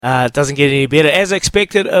It doesn't get any better. As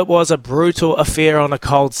expected, it was a brutal affair on a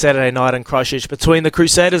cold Saturday night in Christchurch between the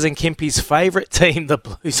Crusaders and Kempy's favourite team, the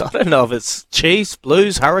Blues. I don't know if it's Chiefs,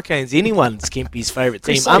 Blues, Hurricanes, anyone's Kempy's favourite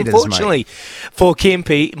team. Crusaders, unfortunately for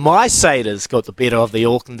Kempy, my Crusaders got the better of the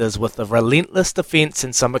Aucklanders with a relentless defence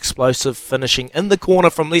and some explosive finishing in the corner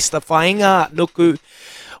from Leicester. Whainga Nuku.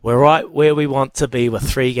 We're right where we want to be with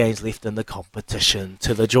 3 games left in the competition.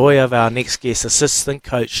 To the joy of our next guest, assistant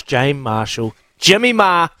coach James Marshall. Jimmy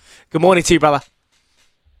Ma, good morning to you, brother.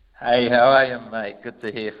 Hey, how are you, mate? Good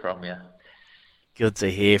to hear from you. Good to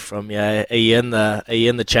hear from you. Are you in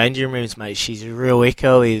the changing rooms, mate? She's real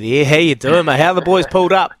echoey there. How you doing, mate? How the boys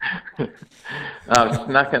pulled up? I've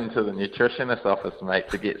snuck into the nutritionist office, mate,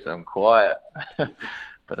 to get some quiet.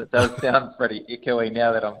 But it does sound pretty echoey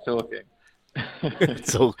now that I'm talking.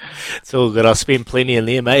 It's all good. I'll spend plenty in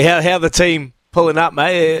there, mate. How the team pulling up,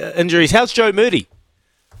 mate? Injuries. How's Joe Moody?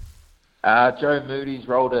 Joe Moody's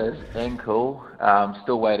rolled his ankle.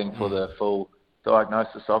 Still waiting for the full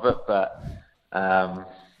diagnosis of it, but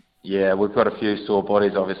we've got a few sore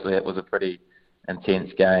bodies. Obviously, it was a pretty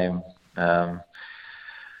intense game. There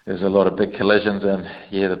was a lot of big collisions, and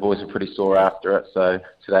the boys were pretty sore after it. So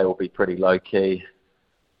today will be pretty low key.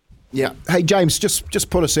 Yeah. Hey, James, just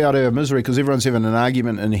put us out of our misery because everyone's having an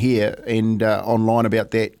argument in here and online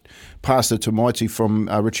about that pass to Mighty from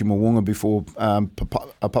Richie Mwanga before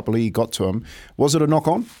Papali'i got to him. Was it a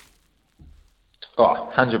knock-on?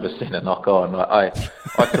 Oh, 100% a knock-on. I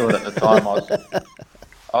saw it at the time.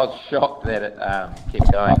 I was shocked that it kept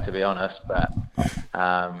going, to be honest. But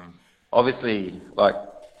obviously,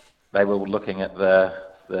 they were looking at the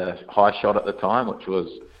high shot at the time, which was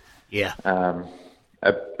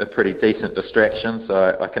a pretty decent distraction,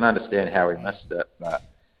 so I can understand how he missed it. But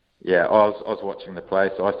I was watching the play,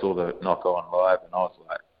 so I saw the knock on live, and I was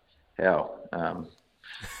like, "How?"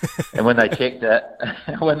 And when they checked it,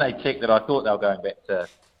 I thought they were going back to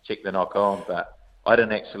check the knock on, but I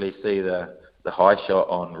didn't actually see the high shot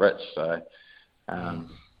on Rich. So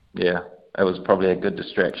it was probably a good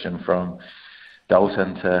distraction from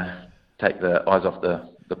Dalton to take the eyes off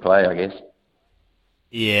the play, I guess.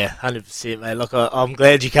 Yeah, 100%, mate. Look, I'm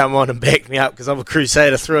glad you come on and back me up because I'm a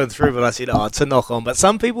Crusader through and through, but I said, it's a knock-on. But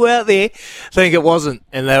some people out there think it wasn't,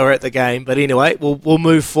 and they were at the game. But anyway, we'll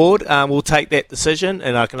move forward. We'll take that decision,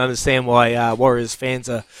 and I can understand why Warriors fans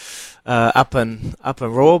are up and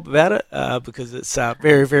raw about it because it's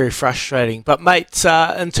very, very frustrating. But, mate,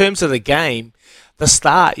 in terms of the game, the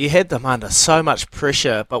start, you had them under so much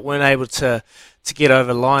pressure but weren't able to get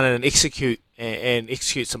over the line and execute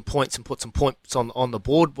some points and put some points on the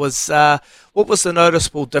board. What was the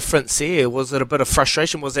noticeable difference there? Was it a bit of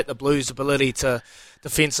frustration? Was that the Blues' ability to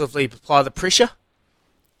defensively apply the pressure?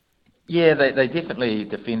 Yeah, they definitely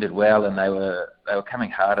defended well, and they were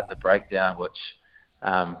coming hard at the breakdown, which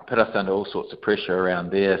put us under all sorts of pressure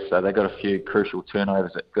around there. So they got a few crucial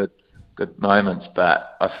turnovers at good moments.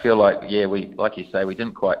 But I feel like we, like you say, we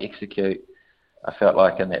didn't quite execute. I felt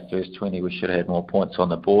like in that first 20 we should have had more points on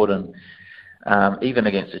the board, and even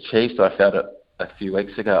against the Chiefs, I felt it a few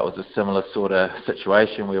weeks ago. It was a similar sort of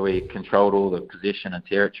situation where we controlled all the possession and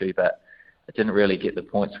territory, but it didn't really get the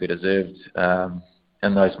points we deserved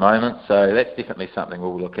in those moments. So that's definitely something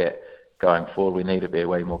we'll look at going forward. We need to be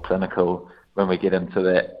way more clinical when we get into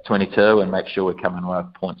that 22 and make sure we're coming away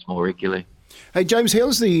with points more regularly. Hey, James,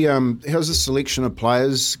 how's the selection of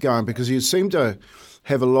players going? Because you seem to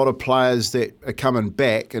have a lot of players that are coming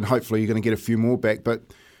back, and hopefully you're going to get a few more back, but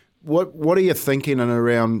What are you thinking and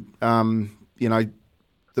around,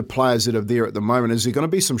 the players that are there at the moment? Is there going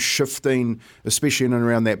to be some shifting, especially in and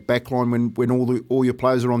around that back line when all your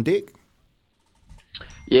players are on deck?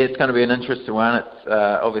 Yeah, it's going to be an interesting one. It's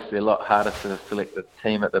obviously a lot harder to select the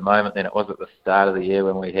team at the moment than it was at the start of the year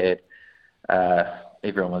when we had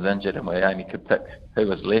everyone was injured and we only could pick who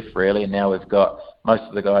was left, really. And now we've got most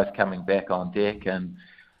of the guys coming back on deck, and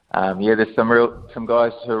there's some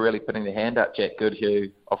guys who are really putting their hand up. Jack Goodhue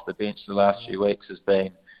off the bench the last few weeks has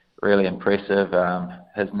been really impressive.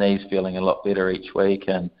 His knee's feeling a lot better each week,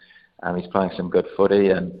 and he's playing some good footy.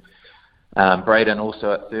 And Braden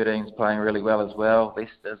also at 13 is playing really well as well.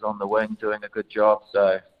 Lester's on the wing doing a good job.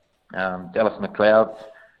 So Dallas McLeod's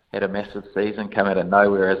had a massive season, come out of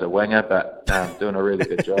nowhere as a winger, but doing a really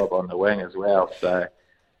good job on the wing as well. So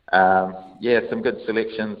some good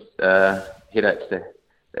selections, headaches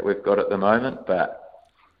that we've got at the moment, but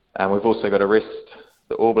we've also got to rest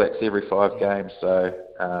the All Blacks every 5 games, so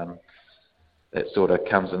that sort of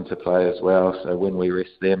comes into play as well. So when we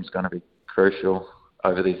rest them is going to be crucial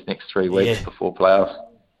over these next 3 weeks before playoffs.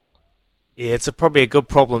 Yeah, it's probably a good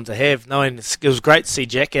problem to have. Knowing it was great to see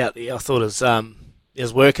Jack out there. I thought it was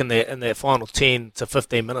his work in that final 10 to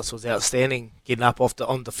 15 minutes was outstanding. Getting up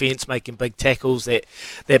on defence, making big tackles. That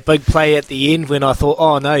big play at the end when I thought,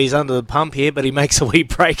 oh no, he's under the pump here, but he makes a wee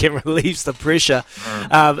break and relieves the pressure.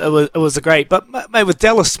 It was a great. But mate, with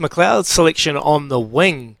Dallas McLeod's selection on the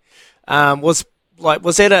wing, was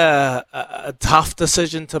that a tough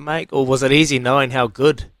decision to make, or was it easy knowing how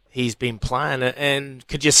good he's been playing? And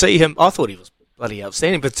could you see him? I thought he was bloody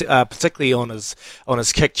outstanding, but particularly on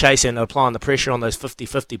his kick chase and applying the pressure on those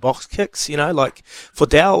 50-50 box kicks. Like for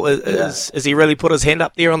Dal, is he really put his hand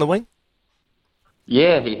up there on the wing?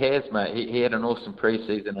 Yeah, he has, mate. He had an awesome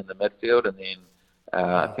pre-season in the midfield, and then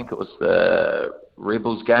I think it was the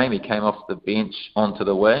Rebels game. He came off the bench onto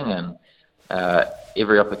the wing, and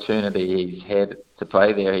every opportunity he's had to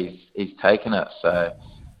play there, he's taken it. So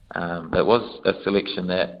it was a selection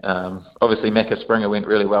that obviously Macca Springer went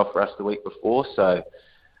really well for us the week before, so it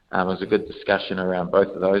was a good discussion around both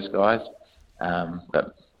of those guys.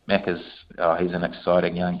 But Macca's, he's an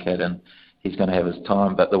exciting young kid, and he's going to have his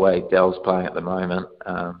time. But the way Dell's playing at the moment,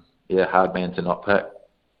 hard man to not pick.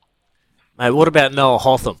 Mate, what about Noah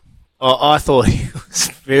Hotham? I thought he was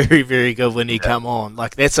very, very good when he come on.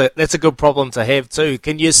 Like that's a good problem to have too.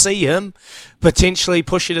 Can you see him potentially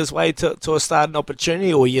pushing his way to a starting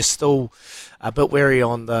opportunity, or you're still a bit wary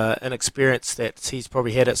on the inexperience that he's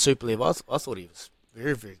probably had at Super League? I thought he was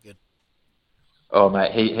very, very good. Oh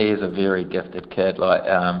mate, he is a very gifted kid. Like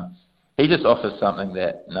he just offers something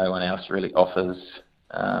that no one else really offers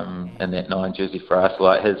in that 9 jersey for us.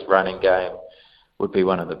 Like his running game would be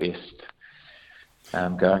one of the best.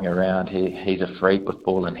 Going around, he's a freak with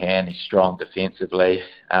ball in hand. He's strong defensively.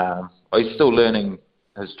 He's still learning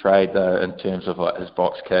his trade though in terms of like his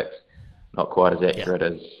box kicks. Not quite as accurate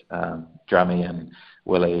as Drummy and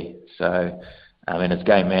Willie. So, in his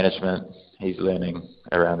game management, he's learning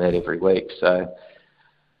around that every week. So,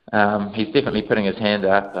 he's definitely putting his hand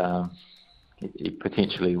up. He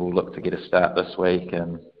potentially will look to get a start this week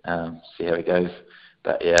and see how he goes.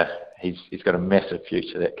 But yeah, he's got a massive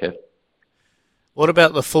future, that kid. What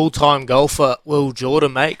about the full-time golfer, Will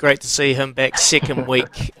Jordan, mate? Great to see him back second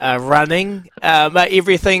week running. Mate,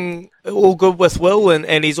 everything all good with Will,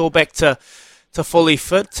 and he's all back to fully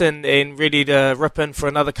fit and ready to rip in for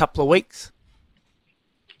another couple of weeks?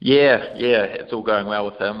 Yeah, it's all going well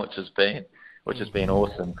with him, which has been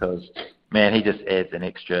awesome because, man, he just adds an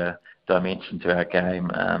extra dimension to our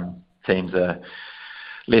game. Teams are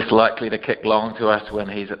less likely to kick long to us when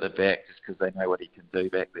he's at the back just because they know what he can do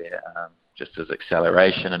back there. Just his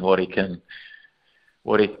acceleration and what he can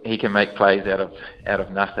make plays out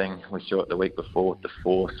of nothing. We saw it the week before with the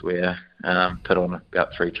Force where put on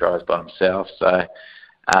about 3 tries by himself. So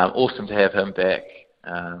awesome to have him back,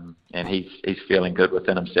 and he's feeling good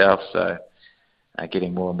within himself. So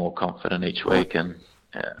getting more and more confident each week, and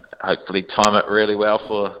hopefully time it really well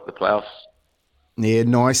for the playoffs. Yeah,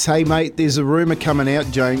 nice. Hey mate, there's a rumour coming out,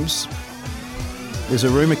 James. There's a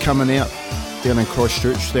rumour coming out down in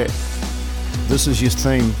Christchurch that this is your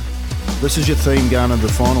theme. This is your theme going into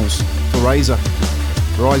the finals for Razor.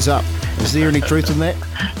 Rise up. Is there any truth in that?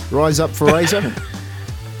 Rise up for Razor?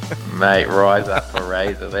 Mate, rise up for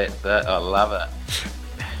Razor. That's it. I love it.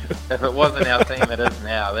 If it wasn't our team, it is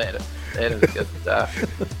now. That is good stuff.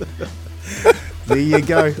 There you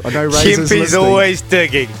go. I know Razor's Kempy's always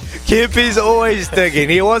digging. Kempy's always digging.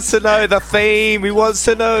 He wants to know the theme. He wants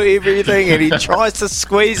to know everything, and he tries to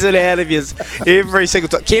squeeze it out of you every single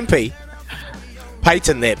time. Kempy,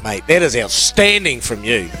 patent that, mate. That is outstanding from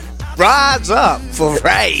you. Rise up for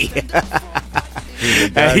Ray.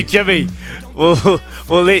 Hey, Jimmy, we'll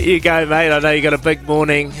let you go, mate. I know you got a big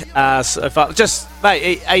morning.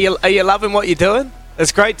 Mate, are you loving what you're doing?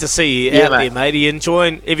 It's great to see you out there, mate. Have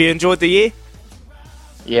you enjoyed the year?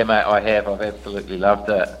 Yeah, mate, I have. I've absolutely loved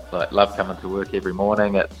it. Love coming to work every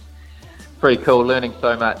morning. It's pretty cool, learning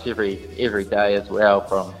so much every day as well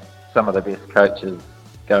from some of the best coaches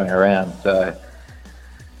going around. So,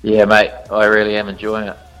 yeah, mate, I really am enjoying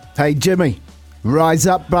it. Hey, Jimmy, rise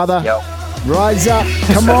up, brother. Yep. Rise up.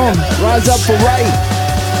 Come on, rise up for Ray.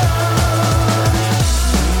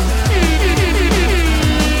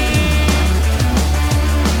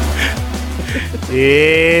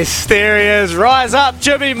 Yes, there he is. Rise up,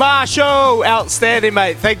 Jimmy Marshall. Outstanding,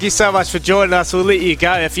 mate. Thank you so much for joining us. We'll let you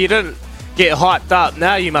go. If you didn't get hyped up,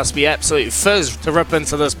 now you must be absolutely fizzed to rip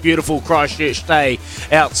into this beautiful Christchurch day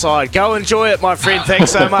outside. Go enjoy it, my friend.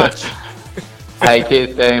 Thanks so much. Hey,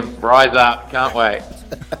 cheers, team. Rise up. Can't wait.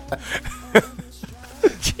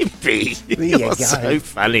 Jimmy, that was so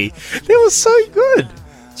funny. That was so good.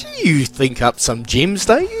 Gee, you think up some gems,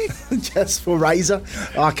 don't you? Just for Razor.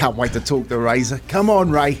 I can't wait to talk to Razor. Come on,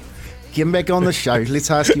 Ray. Get him back on the show.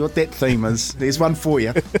 Let's ask you what that theme is. There's one for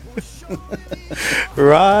you.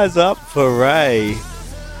 Rise up for Ray.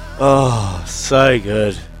 Oh, so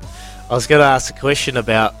good. I was going to ask a question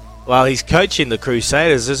about, well, he's coaching the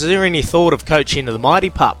Crusaders. Is there any thought of coaching the Mighty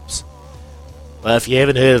Pups? Well, if you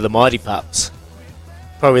haven't heard of the Mighty Pups,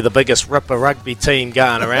 probably the biggest ripper rugby team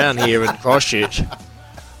going around here in Christchurch.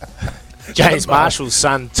 James Marshall's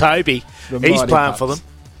son, Toby, he's playing for them.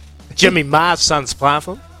 Jimmy Ma's son's playing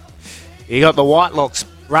for them. You got the Whitelocks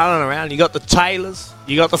running around. You got the Taylors.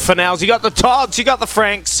 You got the Fennells. You got the Todds. You got the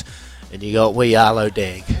Franks. And you got wee Arlo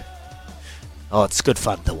Dag. Oh, it's good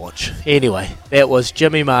fun to watch. Anyway, that was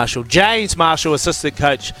Jimmy Marshall. James Marshall, assistant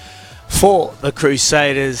coach for the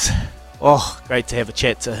Crusaders. Oh, great to have a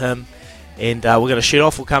chat to him. And we're going to shoot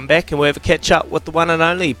off. We'll come back and we'll have a catch up with the one and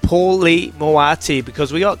only Paulie Moati,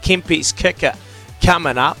 because we got Kempe's kicker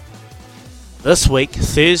coming up this week,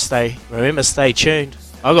 Thursday. Remember, stay tuned.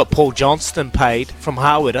 I got Paul Johnston paid from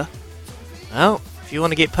Harweda. Well, if you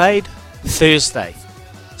want to get paid, Thursday,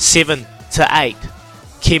 7 to 8,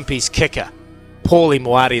 Kempe's kicker, Paulie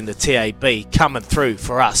Moati in the TAB coming through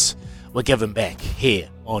for us. We're giving back here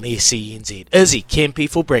on SENZ. Izzy Kempe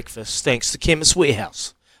for breakfast, thanks to Chemist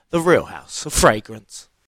Warehouse, the real house of fragrance.